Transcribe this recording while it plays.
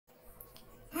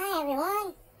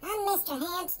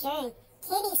Hamster, and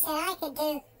Kitty said I could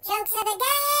do jokes of the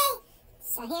day.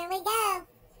 So here we go.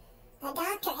 A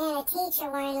doctor and a teacher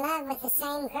were in love with the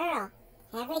same girl.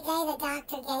 Every day the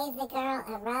doctor gave the girl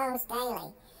a rose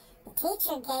daily. The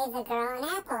teacher gave the girl an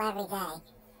apple every day.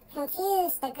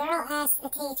 Confused, the girl asked the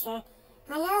teacher,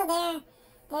 I know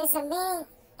there's a meaning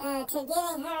to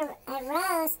giving her a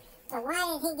rose, but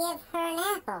why did he give her an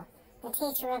apple? The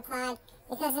teacher replied,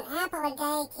 because an apple a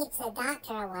day keeps the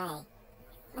doctor away.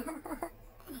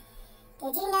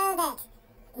 Did you know that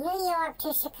New York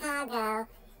to Chicago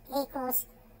equals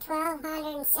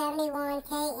 1,271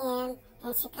 km,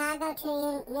 and Chicago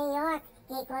to New York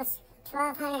equals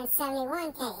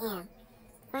 1,271 km?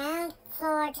 Ground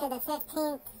floor to the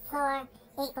 15th floor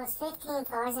equals 15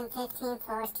 floors, and 15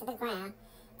 floors to the ground.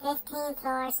 15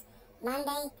 floors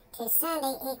Monday to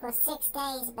Sunday equals 6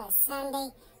 days, but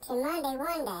Sunday to Monday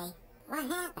 1 day. What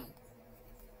happened?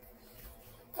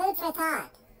 Food for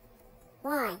thought.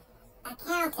 1.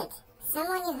 Accountant.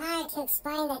 Someone you hired to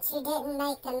explain that you didn't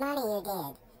make the money you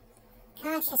did.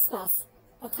 Consciousness.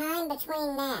 The time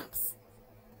between naps.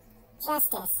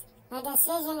 Justice. A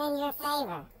decision in your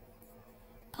favor.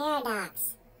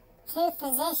 Paradox. Two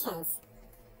physicians.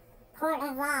 Court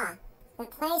of law. The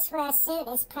place where a suit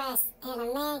is pressed and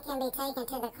a man can be taken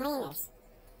to the cleaners.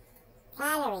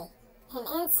 Flattery. An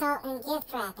insult in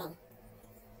gift wrapping.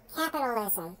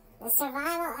 Capitalism. The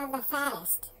survival of the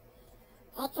fattest.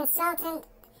 A consultant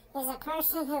is a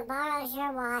person who borrows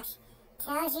your watch,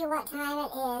 tells you what time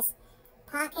it is,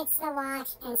 pockets the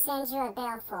watch, and sends you a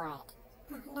bill for it.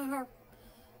 Oh no.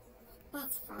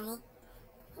 That's funny.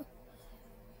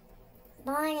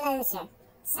 Born loser.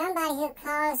 Somebody who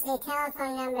calls the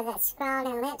telephone number that's scrawled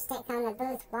in lipstick on the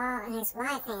booth wall and his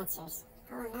wife answers.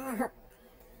 Oh no.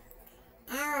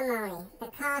 Alimony. The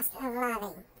cost of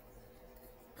loving.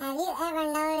 Have you ever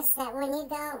noticed that when you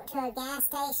go to a gas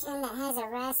station that has a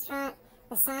restaurant,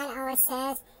 the sign always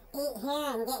says, eat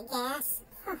here and get gas?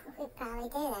 We probably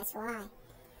do, that's why.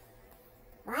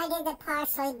 Why did the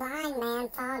partially blind man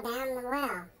fall down the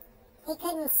well? He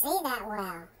couldn't see that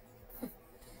well.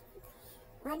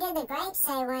 What did the grape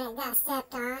say when it got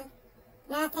stepped on?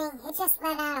 Nothing, it just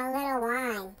let out a little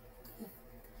whine.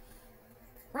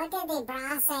 What did the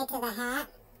bra say to the hat?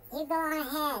 You go on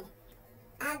ahead.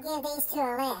 I'll give these two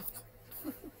a lift.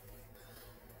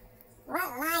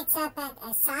 What lights up at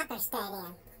a soccer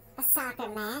stadium? A soccer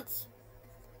match.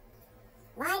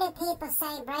 Why do people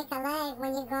say break a leg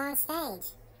when you go on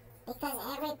stage?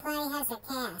 Because every play has a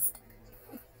cast.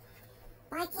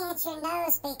 Why can't your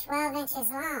nose be 12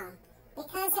 inches long?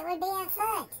 Because it would be a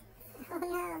foot. Oh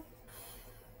no.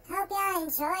 Hope y'all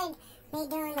enjoyed me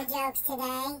doing the jokes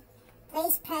today.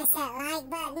 Please press that like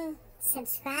button,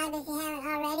 subscribe if you haven't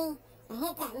already, and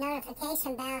hit that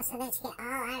notification bell so that you get all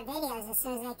our videos as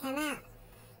soon as they come out.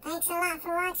 Thanks a lot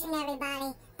for watching, everybody.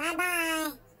 Bye-bye.